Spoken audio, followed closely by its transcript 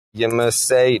your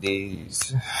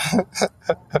Mercedes.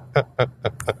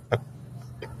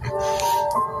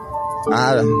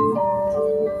 I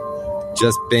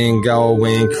just been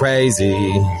going crazy.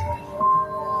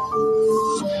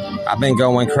 I've been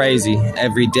going crazy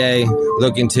every day,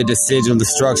 looking to the sigil, the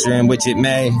structure in which it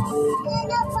may.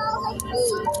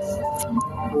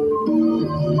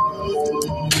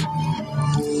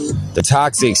 The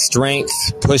toxic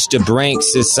strength, push the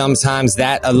brinks, is sometimes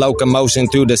that a locomotion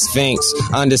through the sphinx.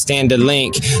 Understand the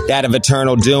link, that of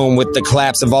eternal doom, with the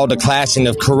collapse of all the clashing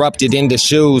of corrupted into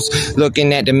shoes.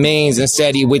 Looking at the means and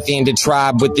steady within the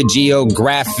tribe, with the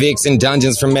geographics and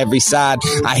dungeons from every side.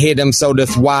 I hit them, so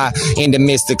doth why, in the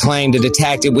midst of claim, that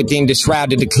attacked it within the shroud,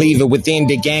 to the cleaver within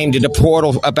the game, to the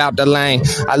portal about the lane.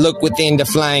 I look within the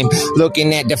flame,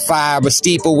 looking at the fire, a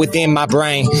steeple within my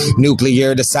brain.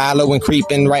 Nuclear, the silo, and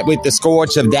creeping right with the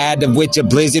scorch of that of which a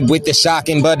blizzard with the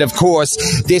shocking, but of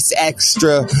course this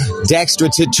extra dextra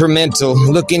to detrimental.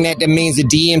 Looking at the means of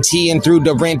DMT and through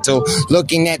the rental,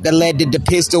 looking at the lead to the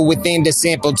pistol within the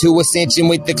simple, to ascension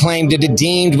with the claim to the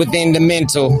deemed within the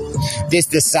mental. This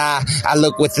the sigh, I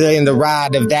look within the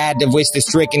ride of that of which the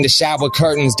stricken the shower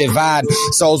curtains divide.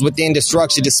 Souls within the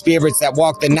structure, the spirits that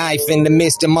walk the knife in the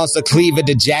midst amongst the cleaver,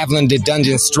 the javelin, the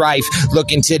dungeon strife.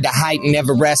 Looking to the height and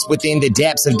never rest within the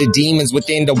depths of the demons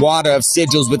within the water of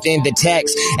sigils within the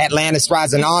text. Atlantis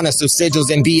rising on us, so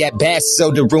sigils and be at best.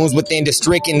 So the runes within the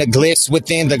stricken, the glyphs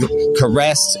within the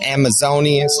caress.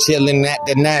 Amazonians chilling at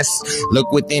the nest.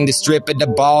 Look within the strip of the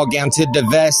ball gown to the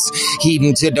vest.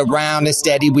 Heaving to the round and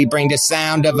steady, we bring the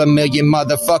sound of a million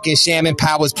motherfucking shaman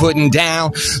powers putting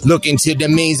down. Looking to the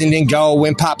means and then go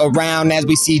and pop around as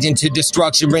we siege into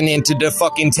destruction and into the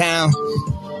fucking town.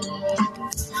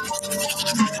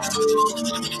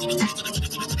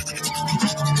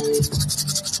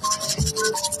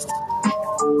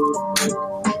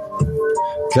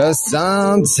 Cause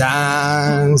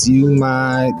sometimes you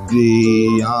might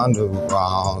be on the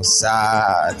wrong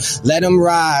side. Let them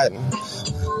ride.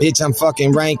 Bitch, I'm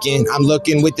fucking ranking. I'm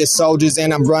looking with the soldiers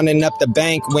and I'm running up the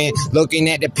bank when looking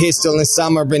at the pistol and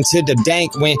summer into the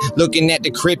dank when looking at the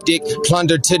cryptic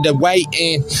plunder to the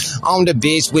waiting on the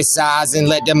bitch with size and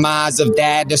let the minds of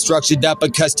that the structured up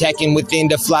because teching within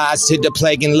the flies to the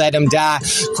plague and let them die.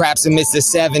 Craps and miss the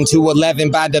 7 to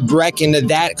 11 by the breaking of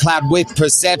that cloud with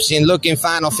perception. Looking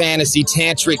Final Fantasy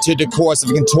tantric to the course of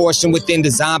contortion within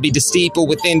the zombie, the steeple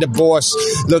within the borscht.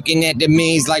 Looking at the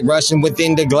means like rushing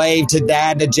within the glaive to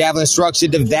that the javelin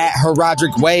structured of that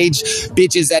heraldric wage.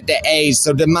 Bitches at the age,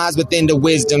 so demise within the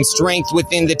wisdom, strength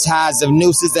within the ties of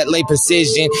nooses that lay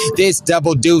precision. This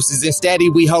double deuces and steady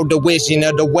we hold the wishing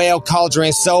of the whale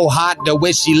cauldron so hot the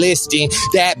wishy listing.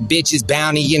 That bitch's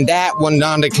bounty and that one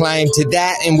on the claim to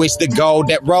that in which the gold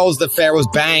that rolls the pharaoh's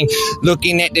bang.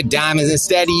 Looking at the diamonds and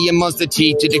steady amongst the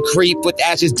teeth to the creep with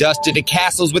ashes dust to the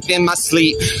castles within my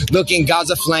sleep. Looking gods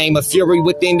of flame, a fury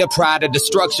within the pride of the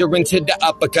structure into the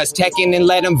uppercuts, taking and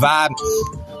let them vibe.